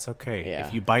that's okay. Yeah.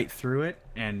 If you bite through it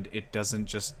and it doesn't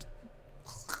just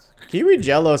Kiwi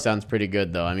Jello sounds pretty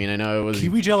good though. I mean, I know it was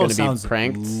Kiwi Jello gonna be sounds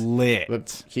pranked, lit.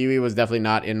 but kiwi was definitely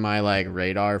not in my like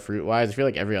radar fruit wise. I feel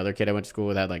like every other kid I went to school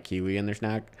with had like kiwi in their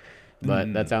snack,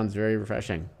 but that sounds very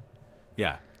refreshing.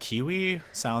 Yeah, kiwi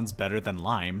sounds better than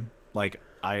lime. Like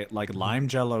I like lime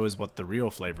Jello is what the real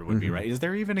flavor would be, right? Is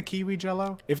there even a kiwi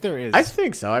Jello? If there I is,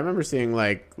 think so. I remember seeing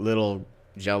like little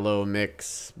Jello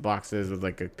mix boxes with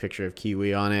like a picture of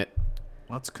kiwi on it.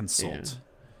 let's consult. Yeah.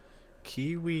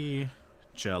 Kiwi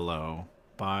Jello,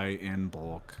 buy in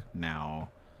bulk now.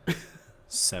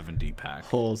 70 pack.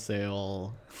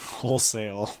 Wholesale.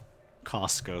 Wholesale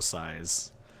Costco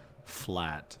size.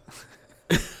 Flat.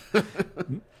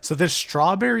 So there's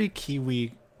strawberry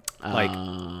kiwi like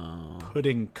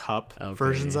pudding cup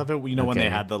versions of it. You know when they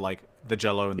had the like the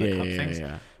Jello and the cup things.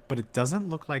 Yeah. But it doesn't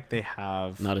look like they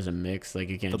have Not as a mix, like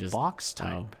you can't the just box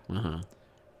type. Uh-huh.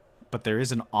 But there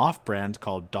is an off-brand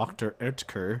called Dr.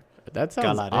 Oetker. That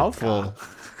sounds Galaretka. awful.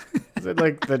 Is it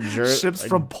like the Ships like,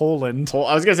 from Poland.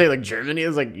 I was gonna say like Germany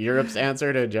is like Europe's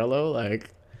answer to Jello. Like,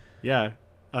 Yeah.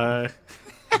 I'm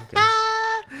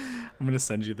gonna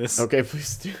send you this. okay,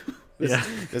 please do. Yeah.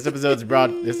 This episode was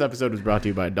brought to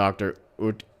you by Dr.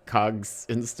 Utkag's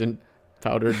instant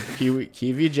powdered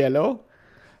kiwi Jello.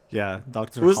 Yeah,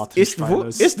 Dr. Ist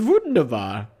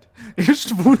wunderbar. Ist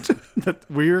wund- that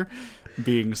we're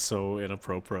being so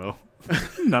inappropriate.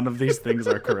 None of these things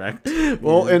are correct.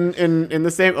 Well, in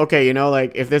the same, okay, you know,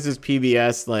 like if this is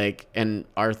PBS, like, and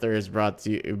Arthur is brought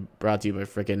to you by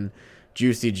freaking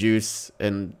Juicy Juice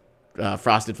and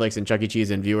Frosted Flakes and Chuck E.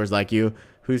 Cheese and viewers like you,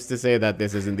 who's to say that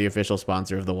this isn't the official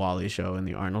sponsor of the Wall-E show in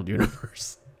the Arnold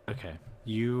universe? Okay,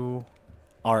 you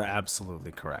are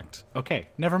absolutely correct. Okay,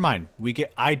 never mind.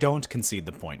 I don't concede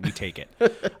the point. We take it.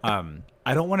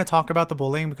 I don't want to talk about the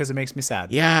bullying because it makes me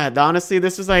sad. Yeah, honestly,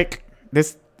 this was like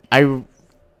this. I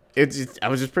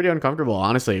was just pretty uncomfortable,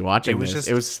 honestly, watching this.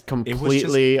 It was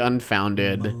completely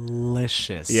unfounded,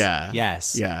 malicious. Yeah.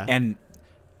 Yes. Yeah. And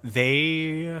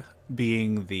they,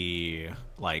 being the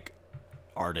like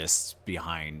artists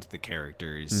behind the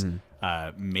characters,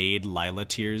 made Lila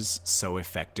tears so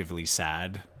effectively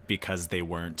sad because they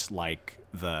weren't like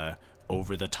the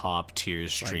over the top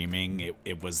tears streaming.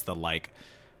 It was the like.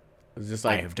 It was just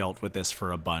like I have dealt with this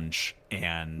for a bunch,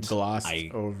 and glossed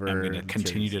I'm over going to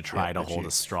continue tears. to try Yeah, to but hold you-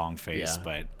 a strong face, yeah.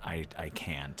 but I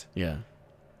can't. Yeah.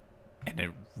 And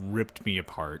it ripped me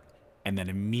apart. And then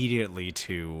immediately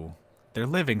to their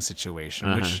living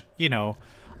situation, which, you know,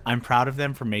 I'm proud of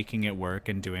them for making it work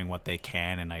and doing what they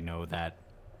can. And I know that,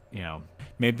 you know,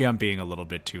 maybe I'm being a little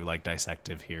bit too like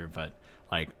dissective here, but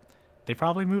like they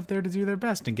probably moved there to do their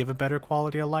best and give a better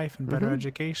quality of life and better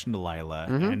education to Lila.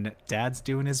 And Dad's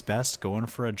doing his best, going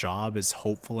for a job, is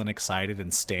hopeful and excited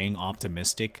and staying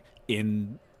optimistic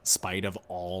in spite of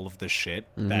all of the shit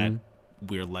that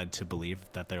we're led to believe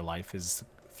that their life is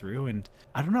through. And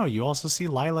I don't know, you also see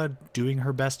Lila doing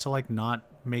her best to like not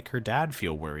make her dad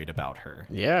feel worried about her.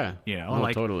 Yeah. You know, Oh,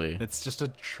 like totally. it's just a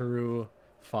true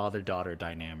father-daughter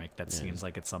dynamic that seems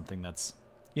like it's something that's,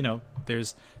 you know,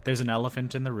 there's an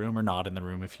elephant in the room or not in the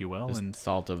room, if you will, and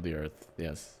Salt of the earth.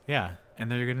 Yes. yeah, and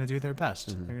they're gonna do their best.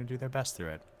 They're gonna do their best through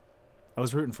it. I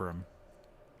was rooting for him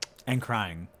and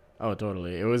crying. Oh,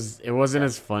 totally. It wasn't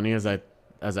as funny as I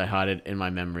had it in my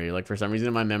memory. Like for some reason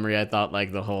in my memory, I thought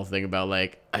like the whole thing about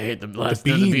like I hate the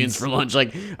beans for lunch.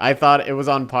 Like I thought it was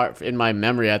on part in my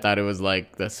memory. I thought it was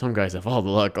like that some guys have all the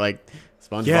luck, like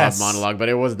SpongeBob monologue, but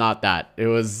it was not that. It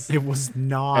was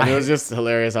not. And it was just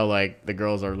hilarious how like the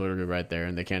girls are literally right there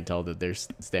and they can't tell that they're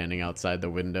standing outside the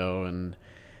window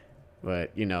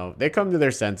but you know they come to their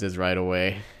senses right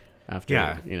away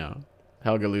after you know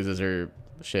Helga loses her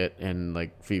shit and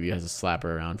like Phoebe has to slap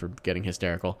her around for getting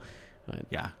hysterical. But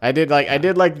I did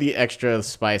like the extra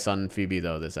spice on Phoebe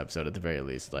though this episode at the very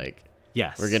least. Like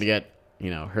we're gonna get,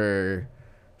 you know, her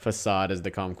facade as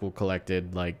the calm, cool,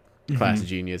 collected like class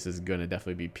genius is gonna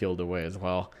definitely be peeled away as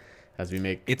well as we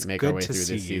make our way through this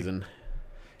season.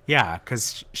 Yeah,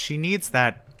 because she needs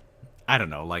that. I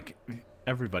don't know, like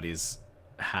everybody's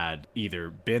had either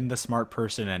been the smart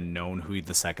person and known who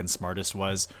the second smartest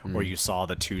was, or you saw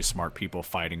the two smart people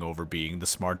fighting over being the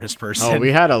smartest person. Oh,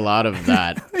 we had a lot of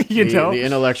that. You know, the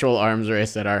intellectual arms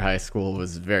race at our high school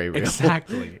was very real.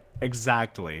 Exactly.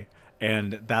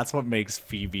 And that's what makes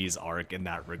Phoebe's arc in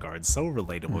that regard so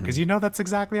relatable, because you know that's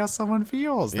exactly how someone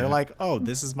feels. They're like, "Oh,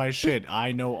 this is my shit.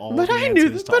 I know all the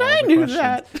answers to all the questions."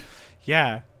 That.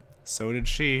 Yeah, so did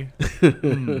she.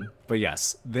 But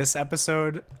yes, this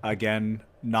episode, again,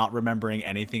 not remembering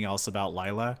anything else about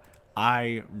Lila,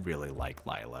 I really like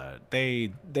Lila.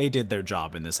 They did their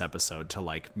job in this episode to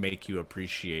like make you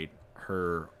appreciate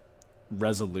her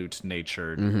resolute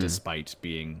nature despite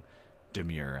being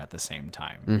demure at the same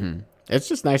time. Mm-hmm. It's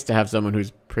just nice to have someone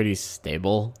who's pretty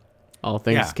stable, all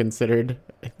things considered.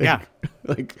 I think. Yeah.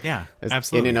 Like, Yeah,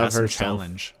 absolutely. in and of Has some herself.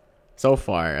 challenge. So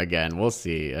far, again, we'll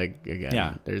see.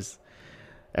 There's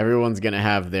everyone's gonna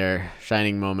have their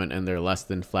shining moment and their less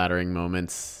than flattering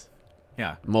moments.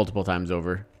 Yeah, multiple times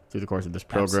over through the course of this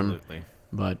program. absolutely.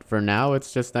 But for now,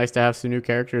 it's just nice to have some new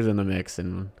characters in the mix,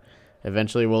 and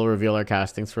eventually we'll reveal our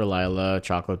castings for Lila,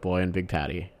 Chocolate Boy, and Big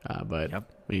Patty. But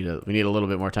we need a little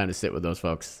bit more time to sit with those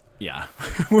folks. Yeah,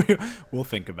 we'll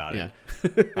think about it.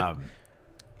 Yeah.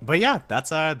 But yeah,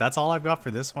 that's all I've got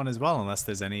for this one as well. Unless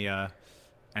there's any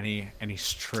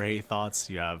stray thoughts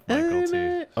you have, Michael?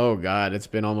 To Oh God, it's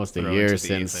been almost a throw year into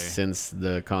the ether. since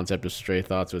the concept of stray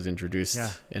thoughts was introduced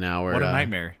in our what a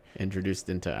nightmare. Introduced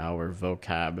into our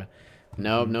vocab.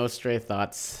 No stray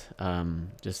thoughts.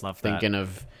 Just Love thinking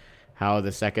of how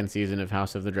the second season of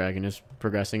House of the Dragon is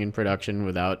progressing in production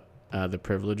without the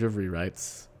privilege of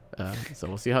rewrites. So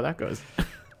we'll see how that goes.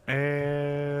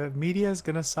 Media is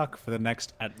gonna suck for the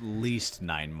next at least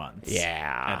 9 months.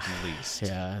 Yeah, at least.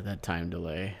 Yeah, that time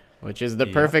delay, which is the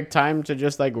perfect time to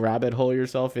just like rabbit hole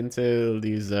yourself into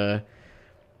these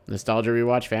nostalgia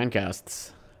rewatch fan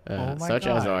casts, such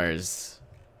as ours.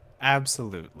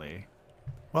 Absolutely.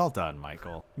 Well done,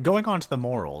 Michael. Going on to the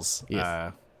morals.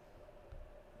 Yes.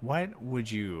 What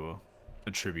would you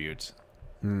attribute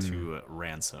to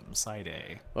Ransom, side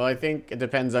A? Well, I think it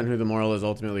depends on who the moral is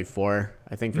ultimately for.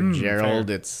 I think for Gerald,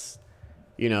 fair. it's,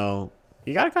 you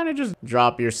gotta kind of just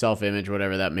drop your self-image,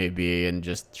 whatever that may be, and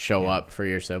just show up for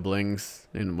your siblings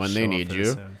and when they need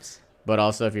you. But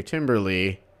also, if you're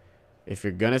Timberly, if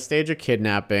you're gonna stage a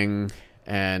kidnapping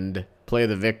and play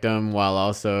the victim while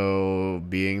also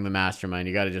being the mastermind,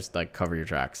 you gotta just like cover your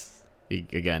tracks. You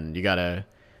gotta.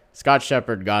 Scott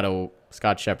Shepherd got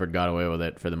away with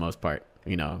it for the most part.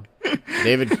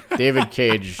 David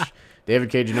Cage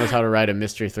knows how to write a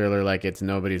mystery thriller like it's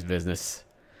nobody's business.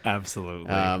 Absolutely.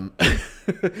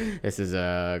 This is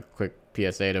a quick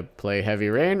PSA to play Heavy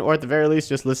Rain, or at the very least,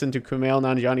 just listen to Kumail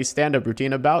Nanjiani's stand-up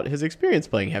routine about his experience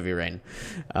playing Heavy Rain.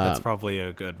 That's probably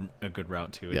a good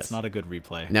route too. Yes. It's not a good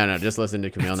replay. No, just listen to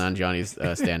Kumail Nanjiani's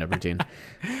stand-up routine.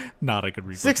 Not a good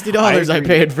replay. $60 I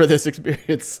paid for this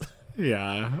experience.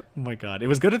 Yeah. Oh my God. It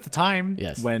was good at the time.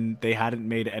 Yes. When they hadn't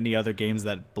made any other games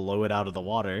that blow it out of the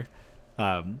water.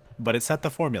 But it set the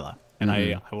formula, and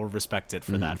I will respect it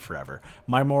for that forever.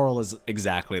 My moral is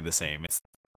exactly the same. It's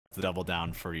double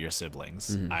down for your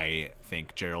siblings. I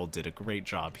think Gerald did a great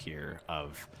job here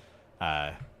of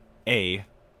A,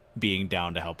 being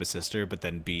down to help his sister, but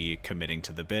then B, committing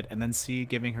to the bit, and then C,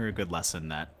 giving her a good lesson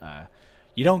that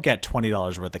you don't get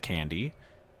 $20 worth of candy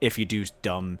if you do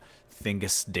dumb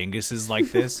dinguses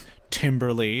like this.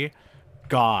 Timberly,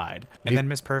 God. And then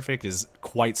Miss Perfect is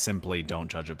quite simply, don't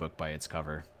judge a book by its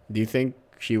cover. Do you think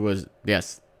she was...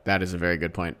 Yes, that is a very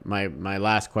good point. My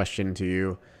last question to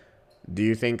you, do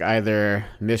you think either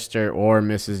Mr. or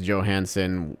Mrs.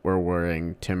 Johansson were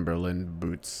wearing Timberland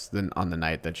boots on the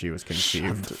night that she was conceived?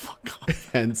 Shut the fuck up.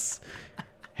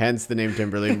 Hence the name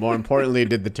Timberly. More importantly,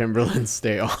 did the Timberlands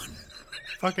stay on?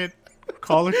 Fuck it.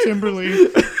 Call her Timberly.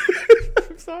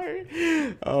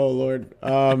 Sorry. Oh, Lord.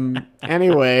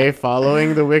 Anyway,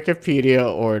 following the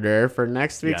Wikipedia order for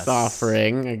next week's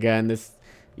offering, again,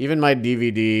 even my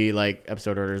DVD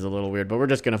episode order is a little weird, but we're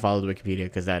just going to follow the Wikipedia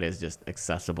because that is just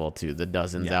accessible to the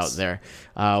dozens out there.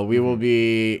 We will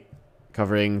be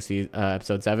covering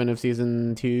episode 7 of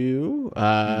season 2.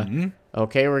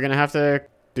 Okay, we're going to have to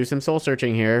do some soul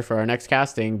searching here for our next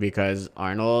casting because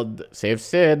Arnold saves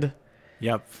Sid.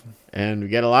 Yep. And we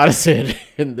get a lot of Sid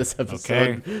in this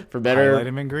episode. Okay. For better, highlight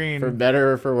him in green. For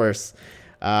better or for worse.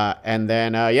 And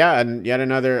then, and yet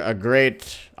another,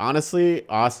 great, honestly,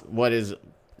 awesome, what is,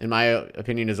 in my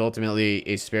opinion, is ultimately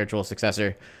a spiritual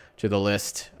successor to the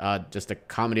list. Just a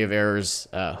comedy of errors,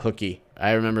 Hooky.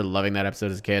 I remember loving that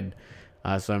episode as a kid.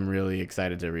 So I'm really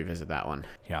excited to revisit that one.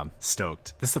 Yeah, I'm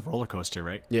stoked. This is the roller coaster,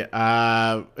 right?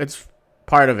 Yeah, it's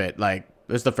part of it.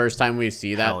 This is the first time we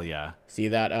see that. Hell yeah. See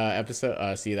that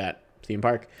episode, see that theme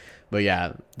park. But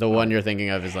yeah, the one you're thinking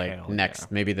of is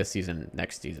maybe this season,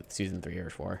 next season 3 or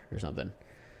 4 or something.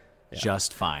 Yeah.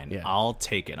 Just fine. Yeah. I'll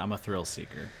take it. I'm a thrill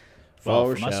seeker. Well,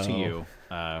 For from us to sure.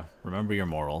 you, remember your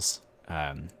morals.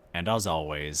 And as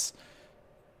always,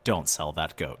 don't sell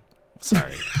that goat.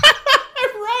 Sorry.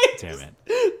 Right. Damn it.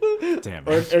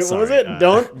 Or what Sorry. was it?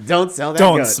 Don't sell that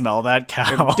Don't goat. smell that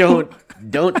cow.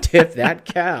 Don't tip that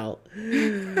cow.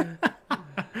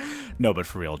 No, but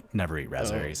for real, never eat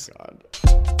raspberries. Oh,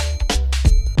 God.